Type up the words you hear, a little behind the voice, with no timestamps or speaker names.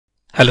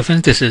Hello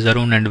friends, this is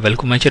Arun and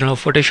welcome to my channel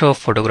of Photoshop,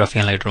 Photography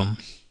and Lightroom.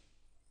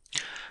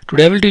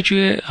 Today I will teach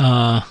you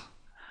a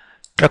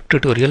truck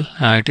tutorial.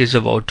 It is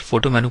about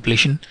photo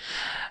manipulation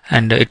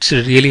and it's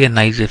really a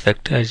nice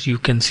effect as you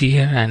can see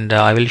here, and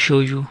I will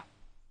show you.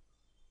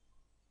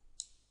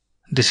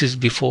 This is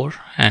before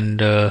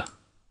and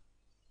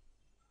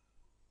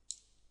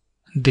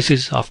this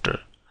is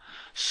after.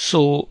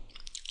 So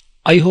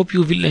I hope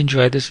you will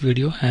enjoy this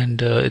video,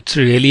 and it's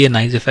really a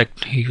nice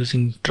effect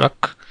using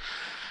truck.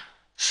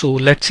 So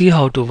let's see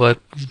how to work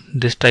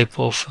this type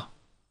of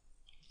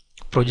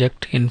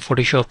project in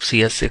Photoshop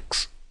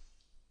CS6.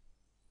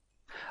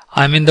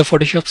 I'm in the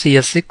Photoshop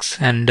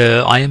CS6 and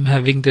I am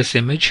having this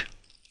image.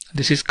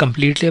 This is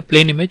completely a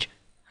plain image.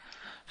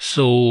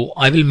 So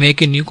I will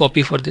make a new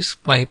copy for this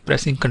by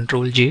pressing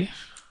Ctrl J.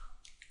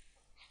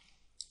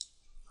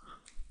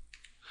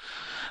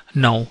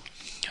 Now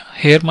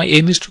here my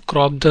aim is to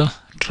crop the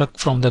truck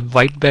from the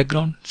white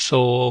background.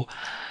 So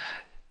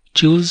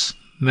choose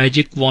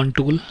magic wand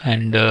tool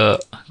and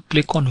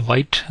click on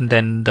white, and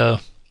then the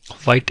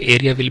white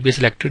area will be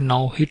selected.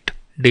 Now hit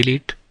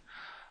delete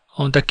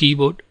on the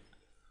keyboard.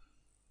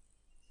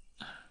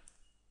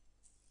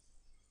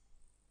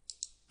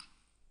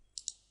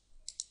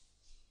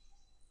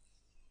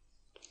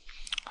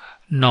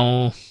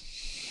 Now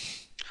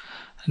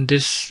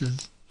this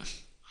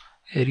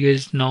area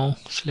is now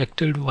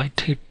selected. White,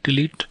 hit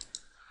delete,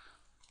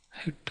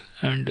 hit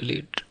and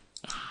delete,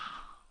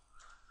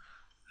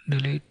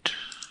 delete,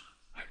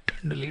 hit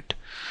and delete.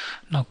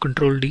 Now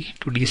Ctrl D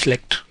to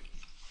deselect.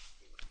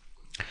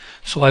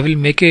 So I will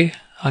make a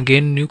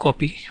again new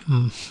copy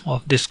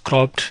of this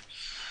cropped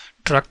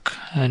truck,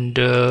 and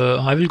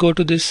I will go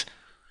to this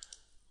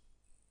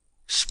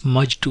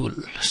smudge tool.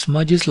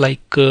 Smudge is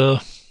like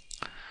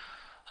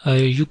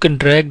you can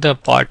drag the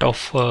part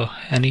of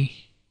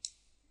any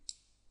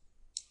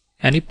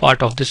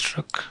part of this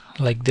truck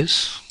like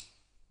this,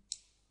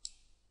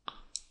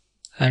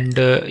 and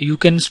you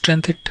can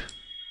strengthen it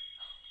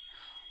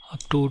up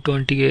to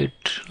 28,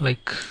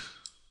 like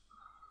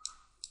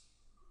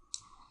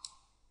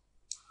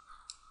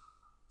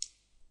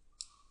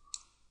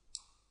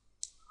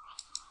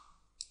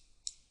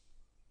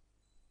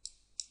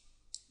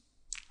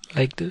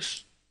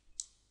this.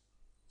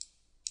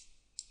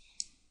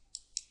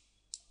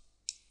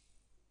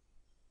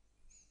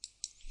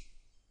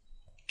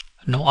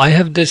 Now I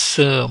have this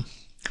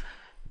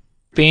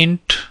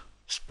paint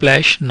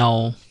splash.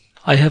 Now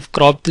I have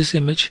cropped this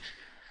image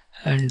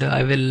and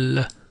I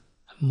will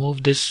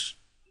move this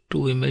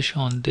to image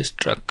on this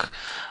truck.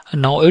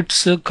 Now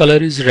its color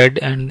is red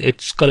and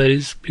its color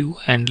is blue,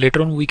 and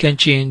later on we can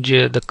change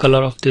the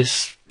color of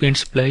this paint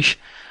splash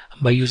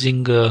by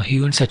using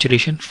hue and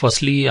saturation.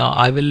 Firstly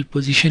I will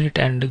position it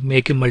and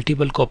make a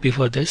multiple copy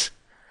for this.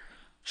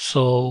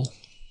 So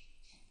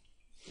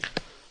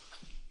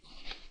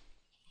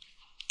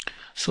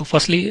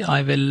firstly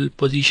I will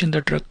position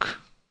the truck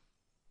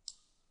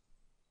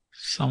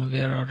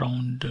somewhere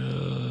around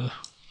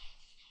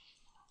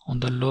on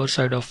the lower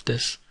side of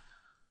this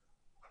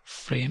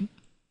frame.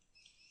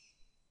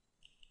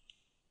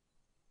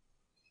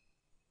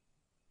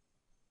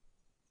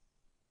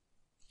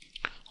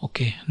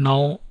 Okay,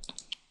 now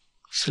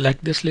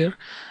select this layer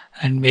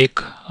and make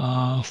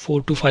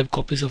 4 to 5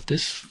 copies of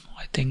this.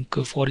 I think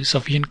 4 is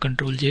sufficient.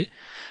 Ctrl J,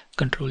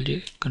 Ctrl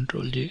J,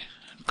 Ctrl J,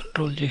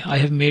 Ctrl J. I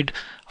have made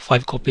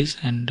 5 copies,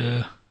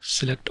 and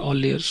select all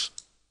layers.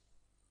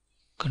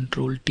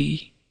 Ctrl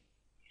T,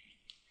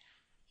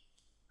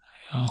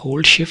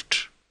 hold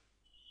Shift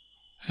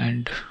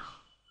and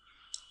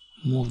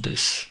move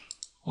this.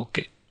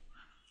 Okay.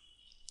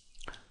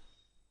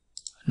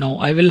 Now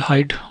I will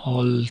hide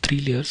all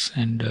 3 layers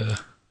and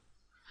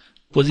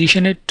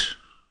position it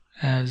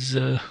as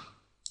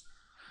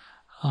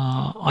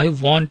I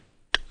want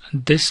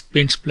this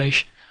paint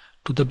splash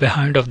to the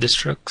behind of this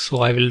truck,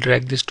 so I will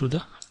drag this to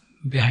the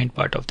behind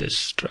part of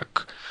this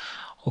truck.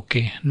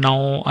 Okay,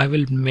 now I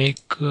will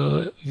make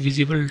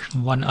visible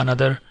one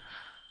another.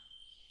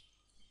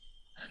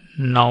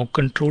 Now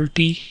Ctrl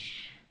T,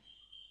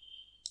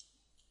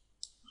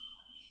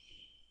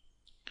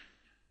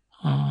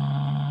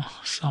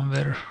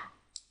 somewhere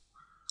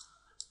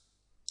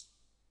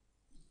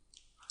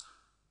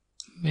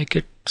make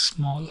it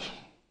small.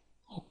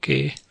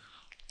 Okay,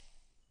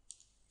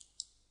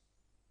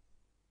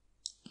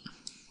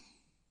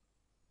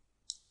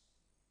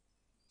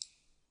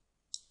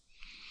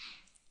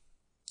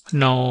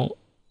 now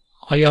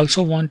I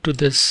also want to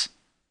this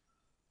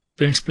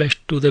paint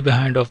splash to the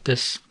behind of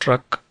this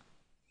truck.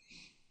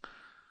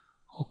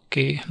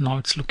 Okay, now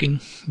it's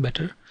looking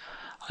better.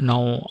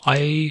 Now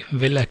I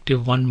will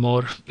active one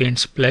more paint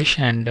splash,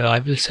 and I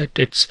will set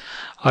it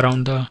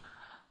around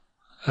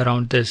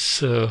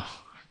this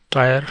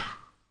tire.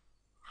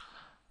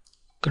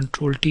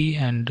 Ctrl T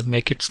and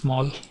make it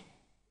small.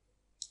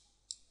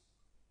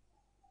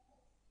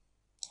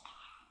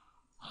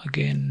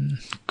 Again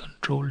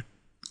Ctrl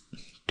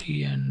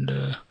T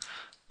and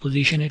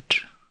position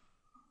it.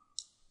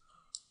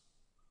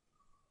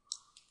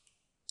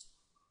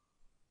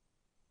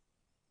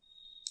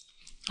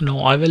 Now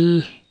I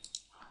will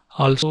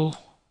also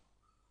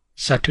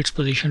set its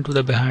position to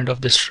the behind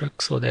of this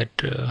truck so that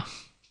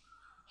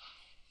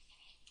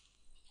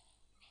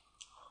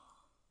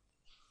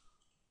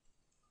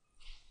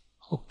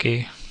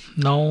okay,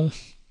 now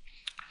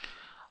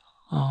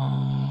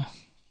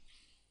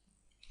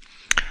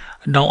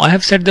now I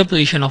have set the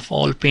position of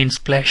all paint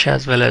splash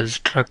as well as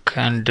truck,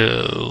 and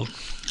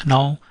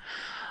now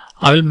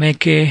I will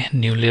make a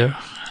new layer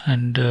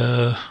and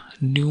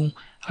new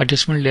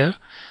adjustment layer,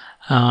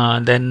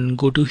 then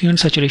go to Hue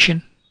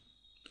Saturation.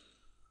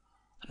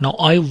 Now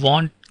I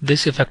want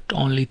this effect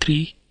only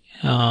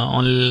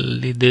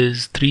only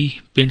these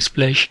three paint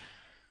splash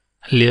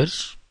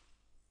layers.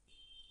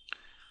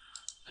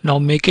 Now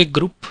make a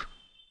group,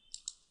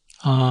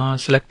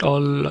 select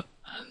all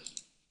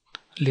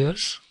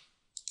layers.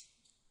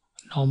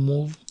 Now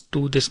move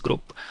to this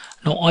group.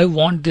 Now I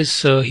want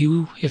this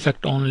hue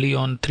effect only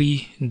on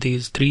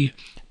these three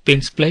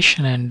paint splash,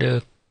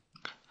 and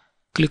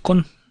click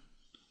on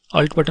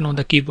Alt button on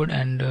the keyboard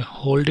and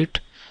hold it,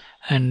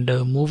 and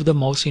move the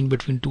mouse in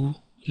between two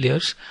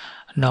layers.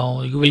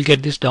 Now you will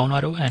get this down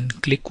arrow and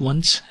click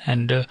once,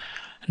 and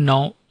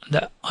now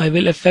I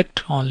will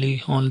affect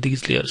only on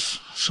these layers.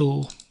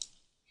 So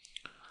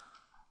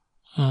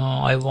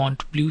I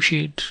want blue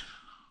shade.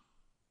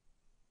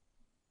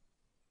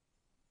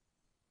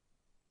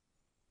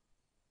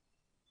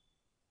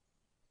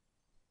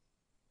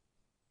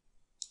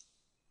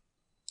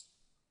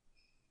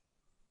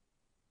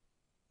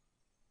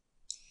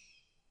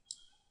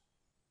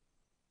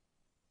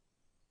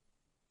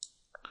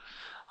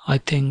 I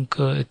think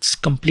it's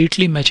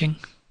completely matching.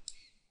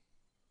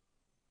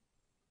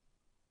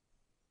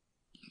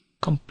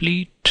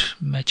 Complete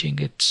matching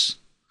its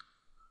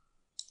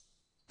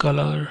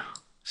color,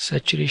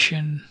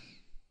 saturation.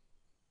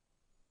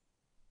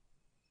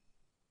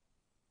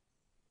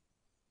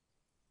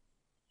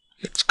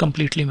 It's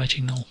completely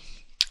matching now.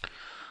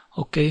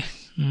 Okay.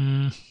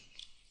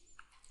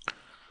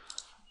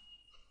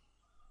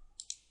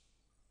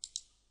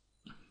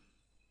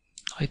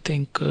 I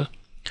think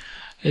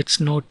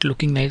it's not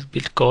looking nice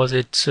because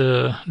it's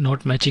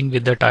not matching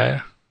with the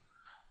tire.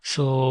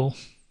 So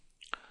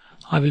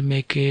I will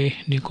make a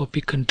new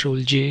copy,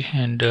 Ctrl J,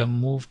 and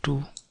move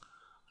to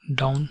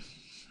down,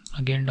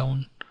 again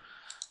down,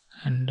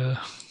 and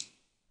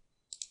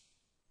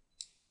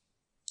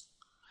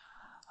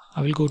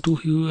I will go to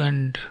hue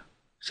and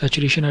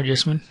saturation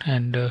adjustment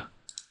and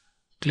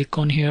click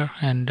on here,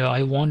 and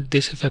I want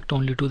this effect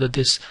only to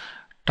this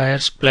tire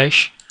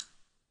splash.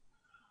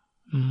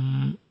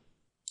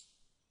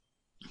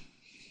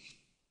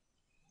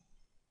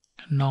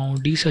 Now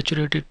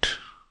desaturate it.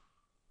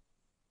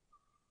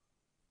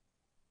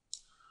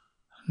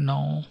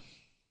 Now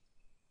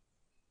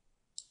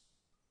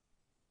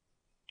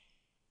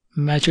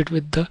match it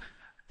with the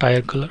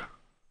tire color.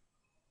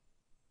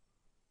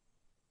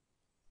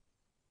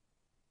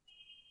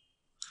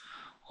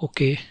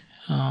 Okay,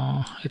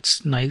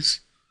 it's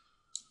nice.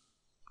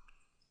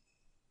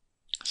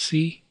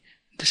 See,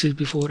 this is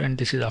before and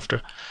this is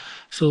after.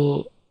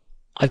 So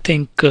I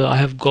think I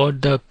have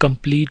got the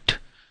complete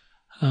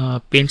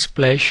paint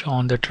splash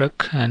on the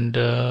truck, and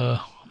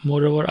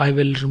moreover I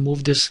will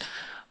remove this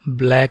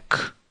black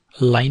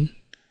line.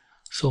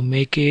 So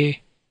make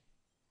a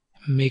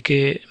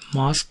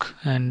mask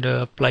and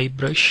apply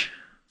brush.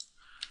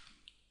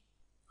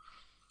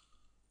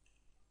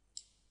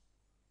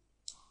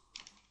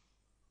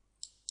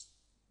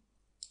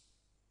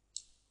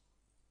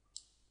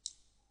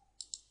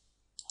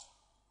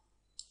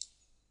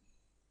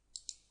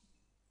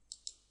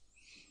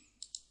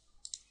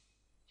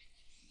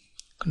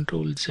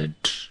 Control Z.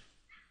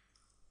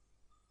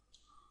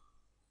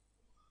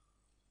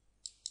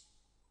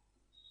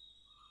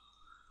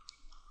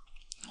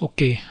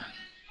 Okay,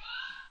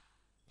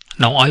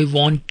 now I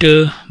want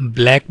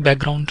black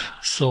background,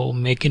 so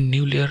make a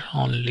new layer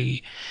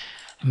only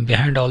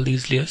behind all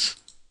these layers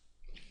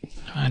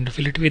and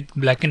fill it with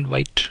black and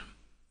white.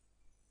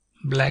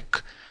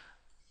 Black.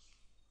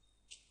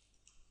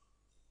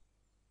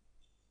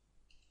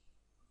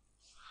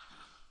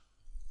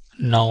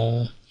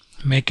 Now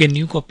make a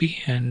new copy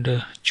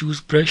and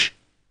choose brush,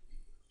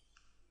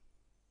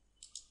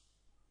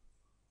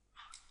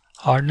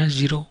 hardness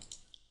 0.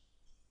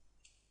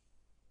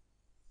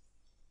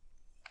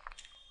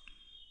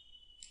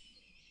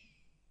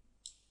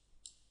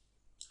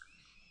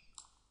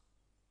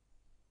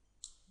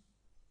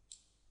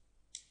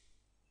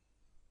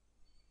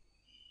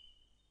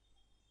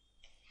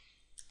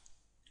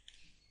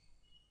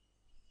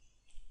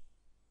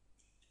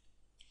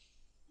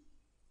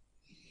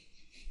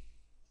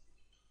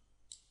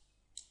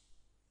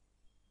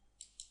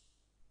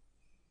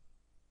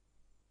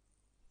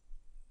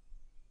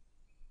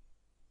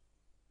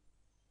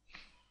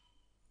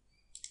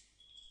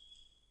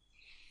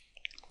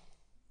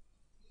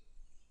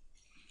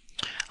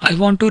 I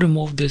want to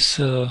remove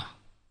this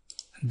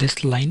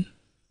this line.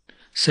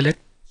 Select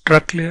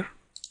truck layer,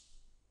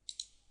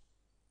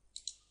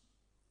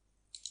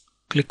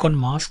 click on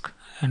mask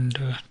and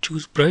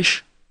choose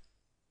brush.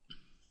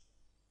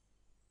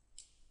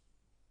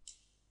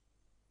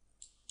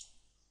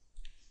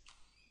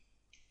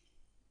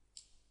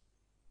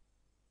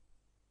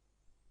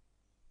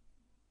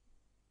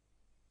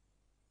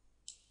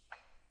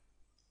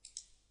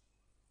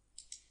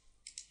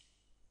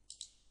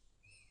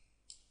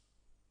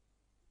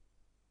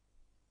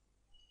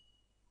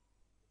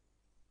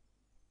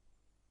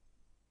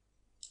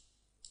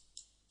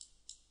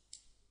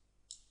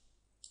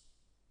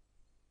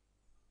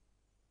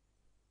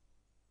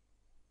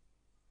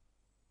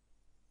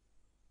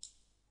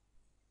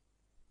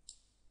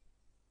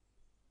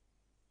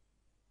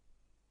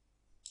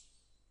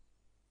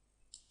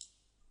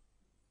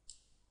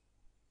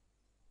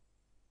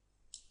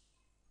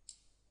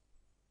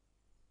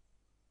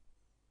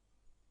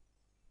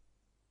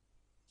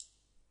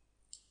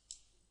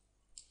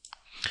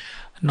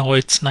 Now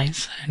it's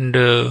nice.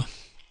 And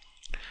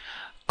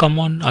come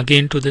on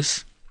again to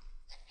this.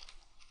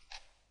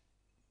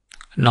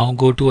 Now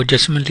go to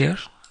adjustment layer,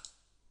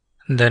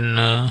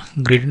 then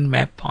gradient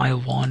map. I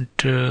want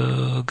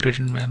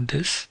gradient map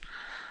this.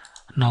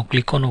 Now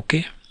click on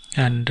OK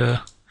and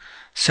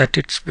set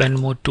its blend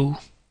mode to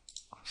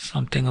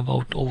something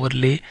about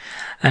overlay,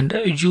 and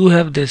you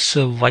have this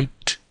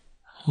white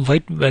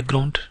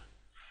background.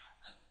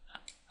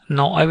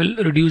 Now I will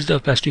reduce the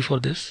opacity for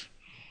this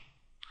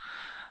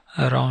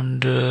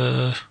around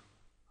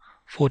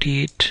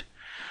 48.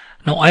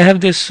 Now I have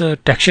this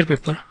texture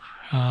paper.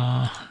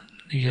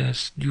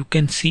 Yes, you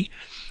can see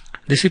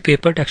this is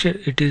paper texture.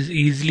 It is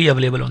easily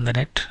available on the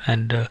net,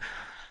 and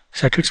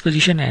set its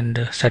position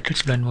and set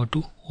its blend mode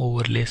to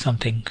overlay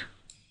something.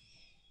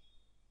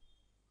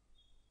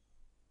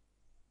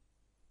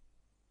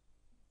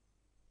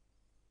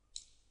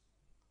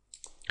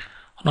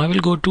 Now I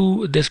will go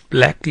to this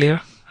black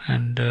layer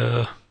and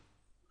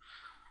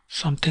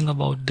something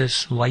about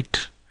this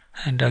white,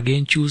 and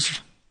again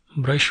choose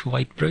brush,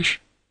 white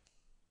brush.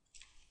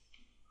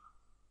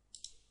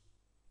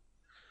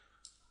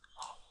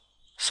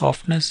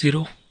 Softness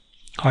 0,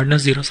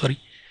 hardness 0, sorry,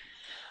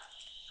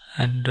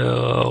 and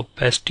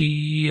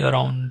opacity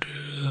around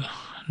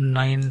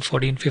 9,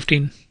 14,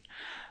 15,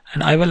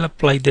 and I will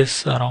apply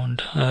this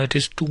around it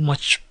is too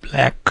much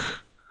black,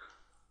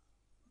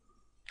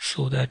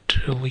 so that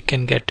we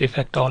can get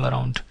effect all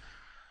around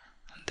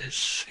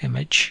this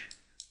image.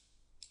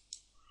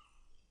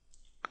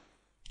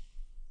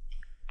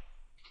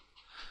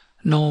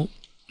 Now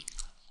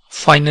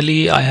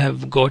finally I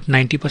have got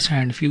 90%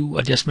 and few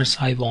adjustments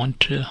I want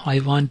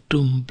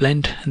to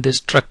blend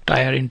this truck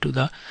tire into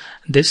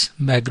this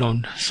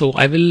background. So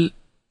I will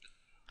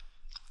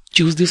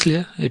choose this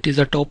layer, it is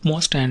the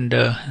topmost, and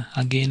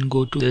again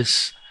go to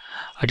this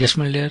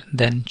adjustment layer,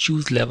 then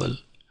choose level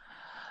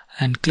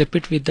and clip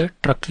it with the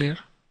truck layer,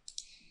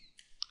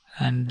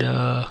 and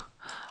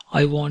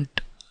I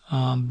want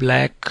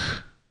black,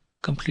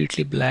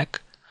 completely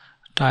black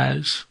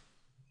tires.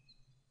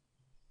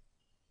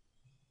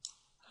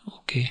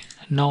 Okay,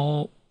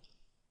 now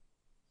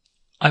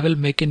I will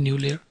make a new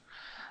layer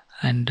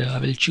and I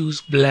will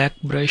choose black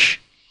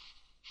brush,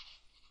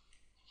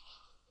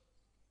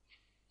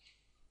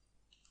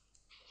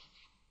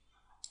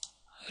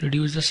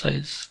 reduce the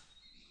size,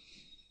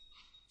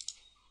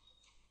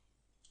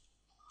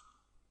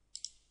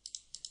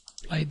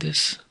 apply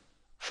this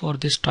for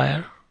this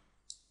tire.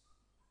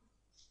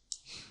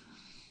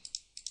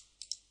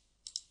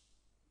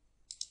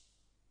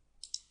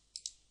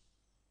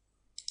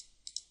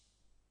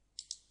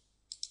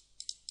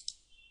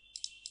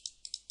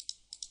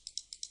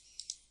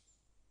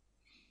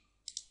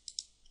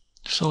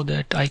 So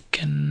that I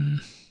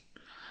can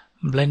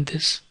blend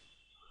this.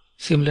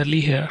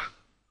 Similarly here,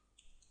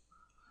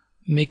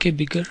 make it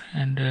bigger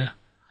and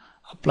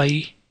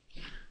apply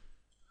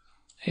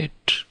it.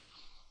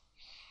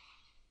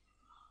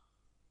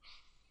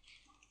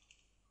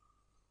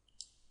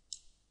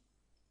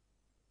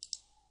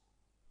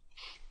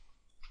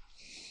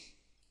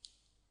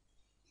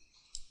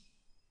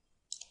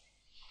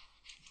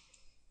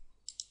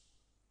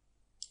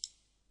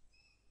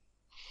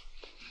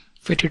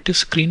 Fit it to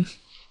screen.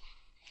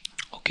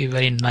 Okay,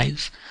 very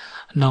nice.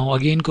 Now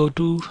again go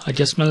to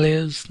adjustment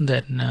layers,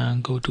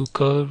 then go to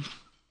curve.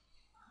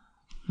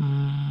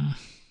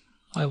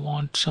 I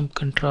want some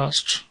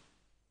contrast.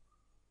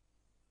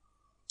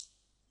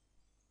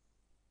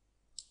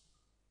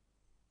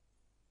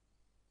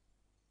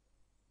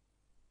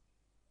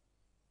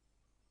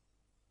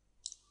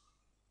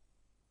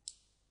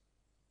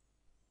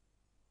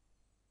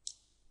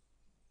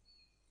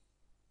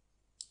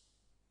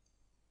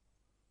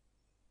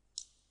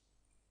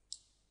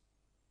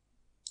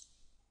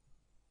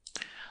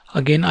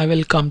 Again I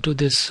will come to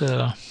this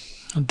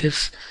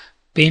this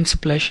paint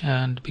splash,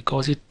 and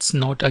because it's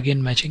not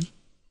again matching,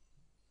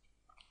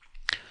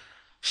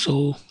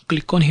 so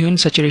click on Hue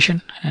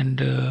Saturation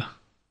and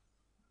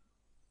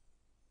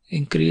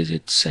increase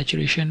its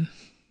saturation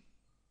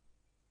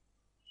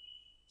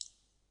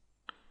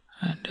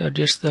and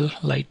adjust the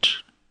light.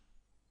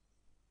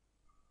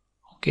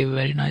 Okay,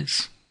 very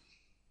nice.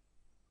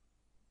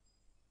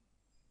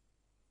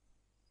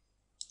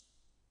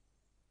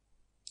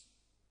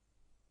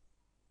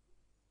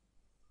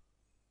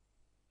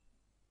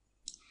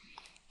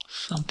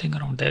 Something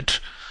around that.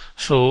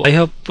 So I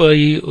hope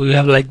you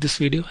have liked this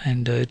video,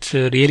 and it's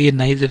really a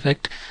nice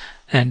effect,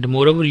 and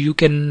moreover you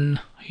can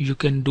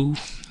do,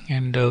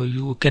 and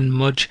you can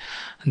merge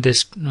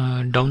this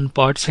down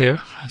parts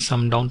here,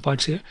 some down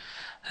parts here,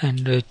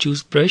 and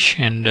choose brush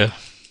and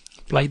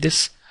apply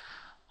this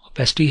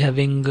opacity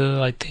having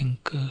I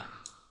think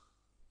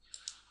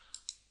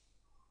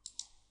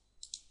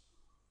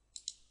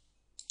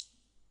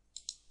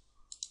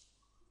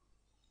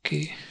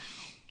okay.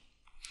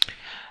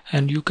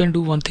 And you can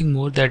do one thing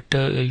more, that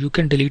you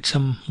can delete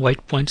some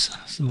white points.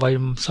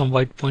 Some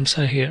white points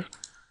are here.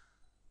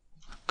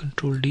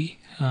 Control D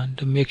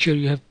and make sure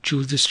you have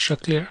choose this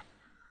struct layer.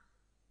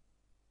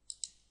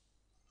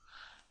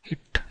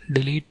 Hit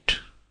delete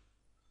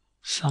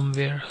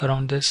somewhere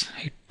around this,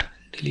 hit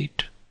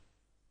delete,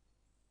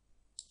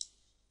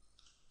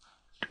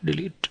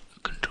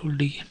 control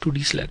D to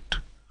deselect.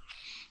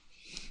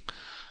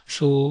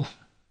 So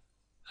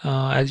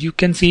as you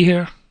can see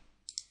here,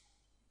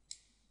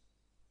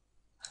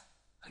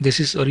 this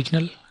is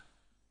original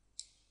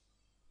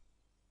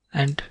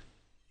and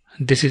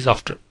this is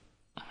after,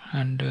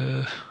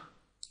 and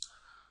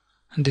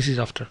this is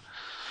after.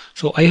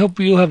 So I hope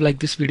you have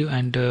liked this video,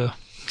 and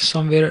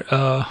somewhere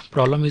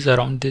problem is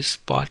around this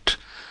part,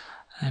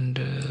 and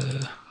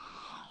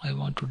I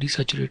want to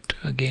desaturate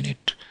again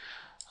it.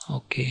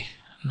 Okay,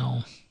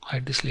 now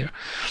hide this layer.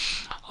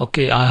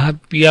 Okay, I have,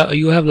 yeah,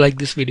 you have liked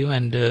this video,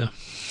 and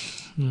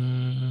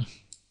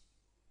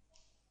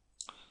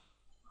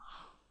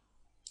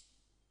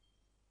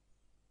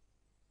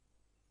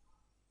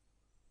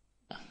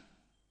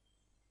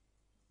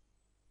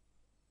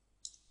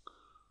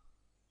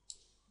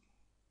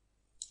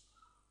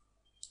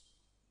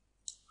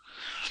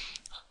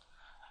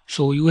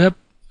so you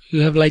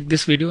have liked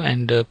this video,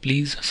 and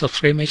please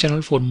subscribe my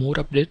channel for more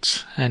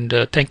updates, and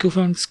thank you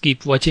friends,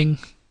 keep watching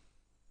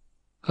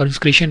Arun's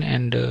Creation,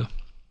 and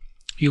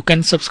you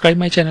can subscribe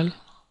my channel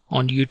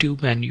on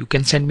YouTube, and you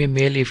can send me a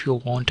mail if you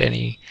want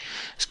any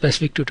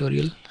specific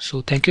tutorial.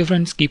 So thank you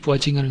friends, keep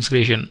watching Arun's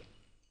Creation.